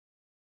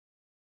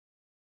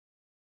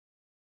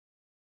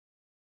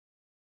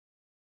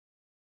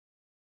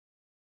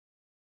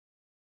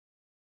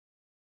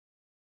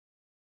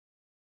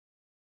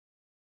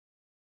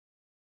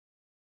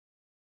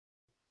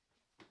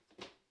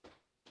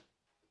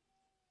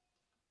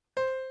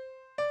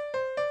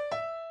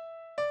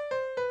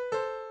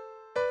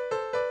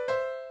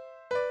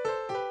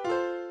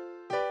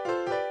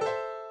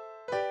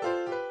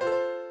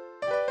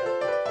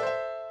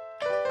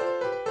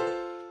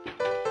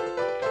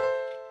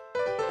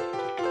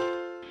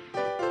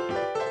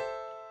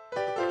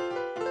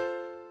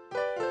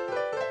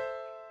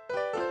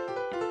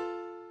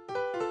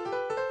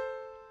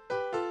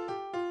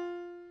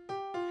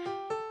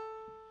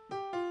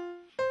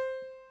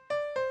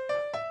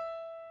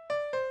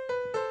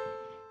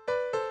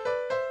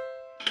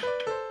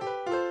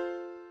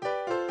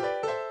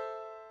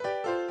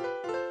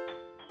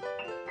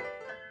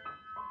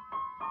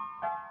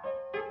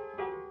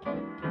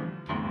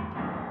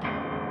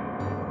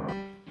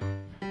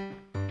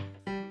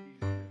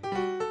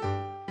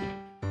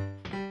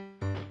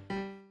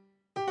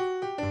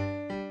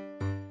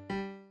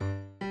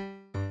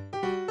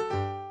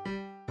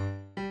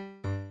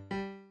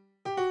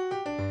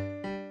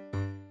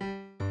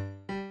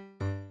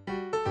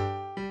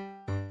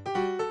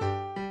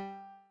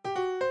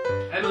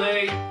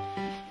Emily!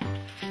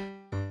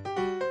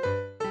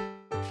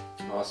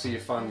 Oh, I see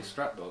you found your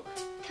scrapbook.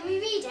 Can we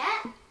read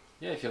it?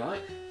 Yeah, if you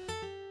like.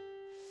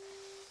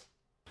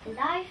 The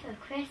Life of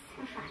Chris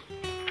and Frank.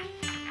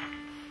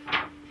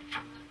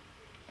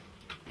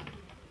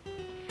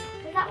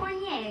 Is that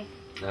one you?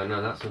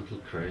 No, that's Uncle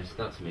Chris.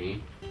 That's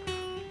me.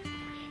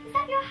 Is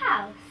that your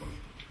house?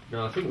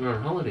 No, I think we were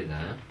on holiday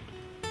there.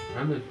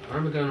 I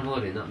remember going on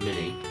holiday in that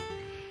Mini.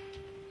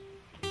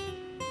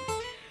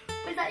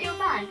 Was that your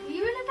band? Were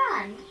you in a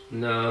band?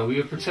 No, we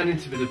were pretending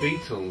to be the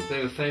Beatles.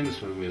 They were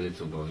famous when we were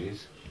little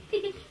boys.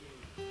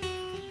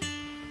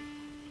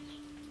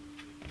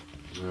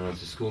 No,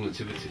 it's a school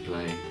nativity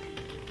play.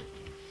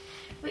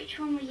 Which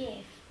one were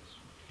you?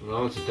 Well,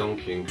 I was a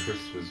donkey and Chris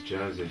was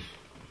Joseph.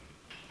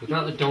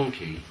 Without the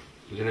donkey,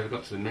 we never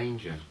got to the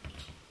manger.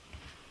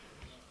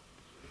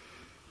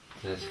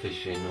 There's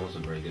fishing. I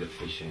wasn't very good at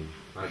fishing.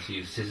 I had to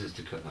use scissors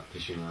to cut that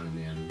fishing line in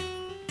the end.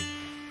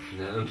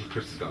 And Uncle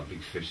Chris has got a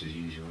big fish as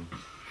usual.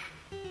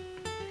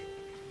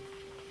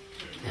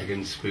 Egg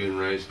and spoon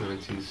race,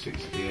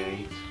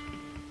 1968.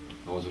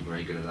 I wasn't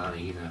very good at that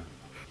either.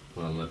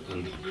 Well, look,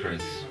 Uncle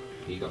Chris,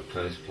 he got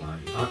first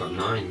place. I got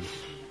 9th,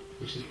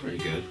 which is pretty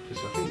good,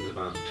 because I think there's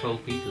about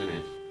 12 people in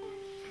it.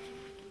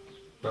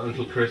 But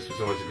Uncle Chris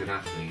was always a good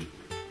athlete.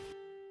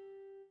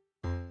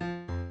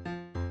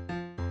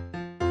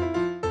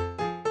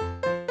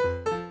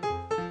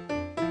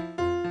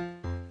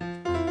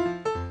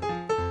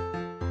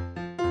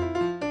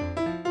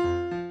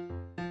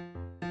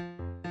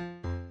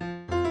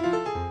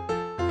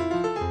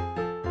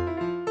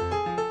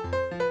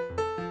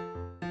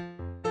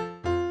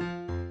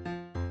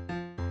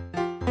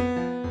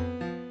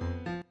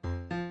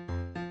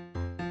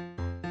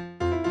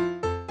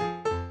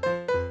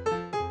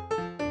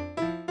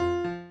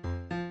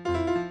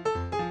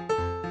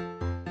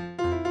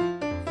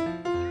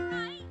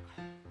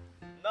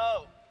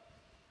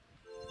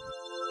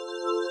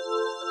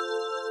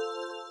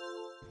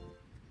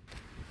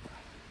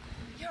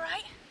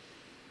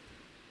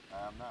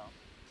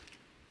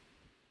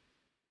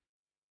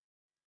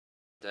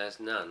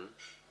 There's Nan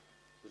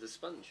with a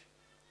sponge.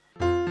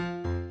 Come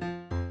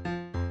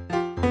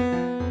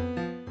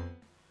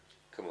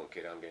on,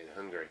 kid, I'm getting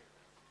hungry.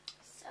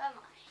 So am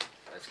I.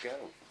 Let's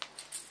go.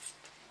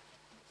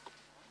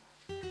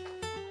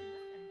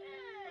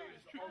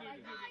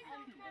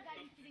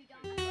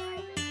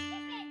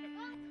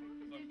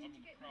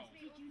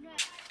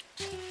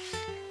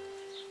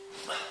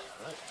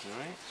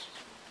 Alright.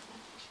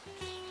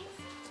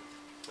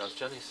 How's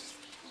Johnny's?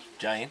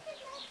 Jane?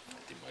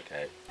 Didn't work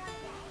out.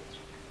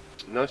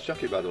 Nice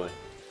jacket, by the way.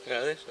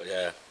 Yeah, this?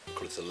 Yeah,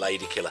 call it a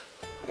lady killer.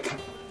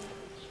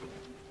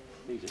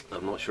 Easy.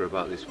 I'm not sure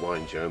about this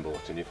wine Joe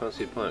bought. Do you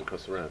fancy a pint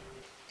across the road?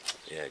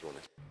 Yeah, go on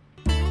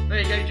then. There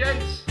you go,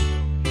 gents.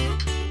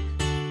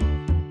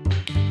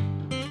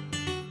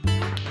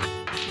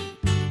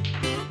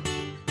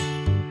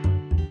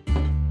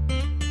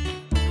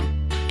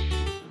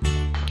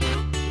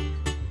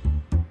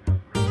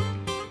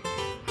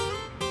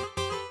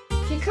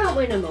 You can't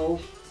win them all.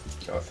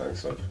 Oh,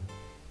 thanks, love.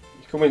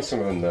 You can win some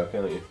of them though,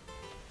 can't you?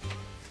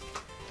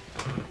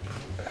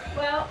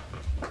 Well,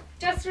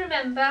 just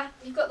remember,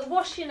 you've got the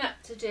washing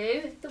up to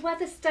do. If the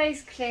weather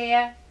stays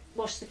clear,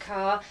 wash the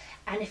car,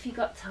 and if you've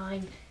got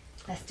time,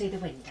 let's do the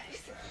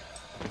windows.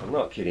 I'm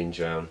not kidding,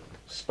 Joan.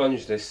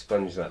 Sponge this,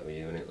 sponge that with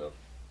you, innit, love?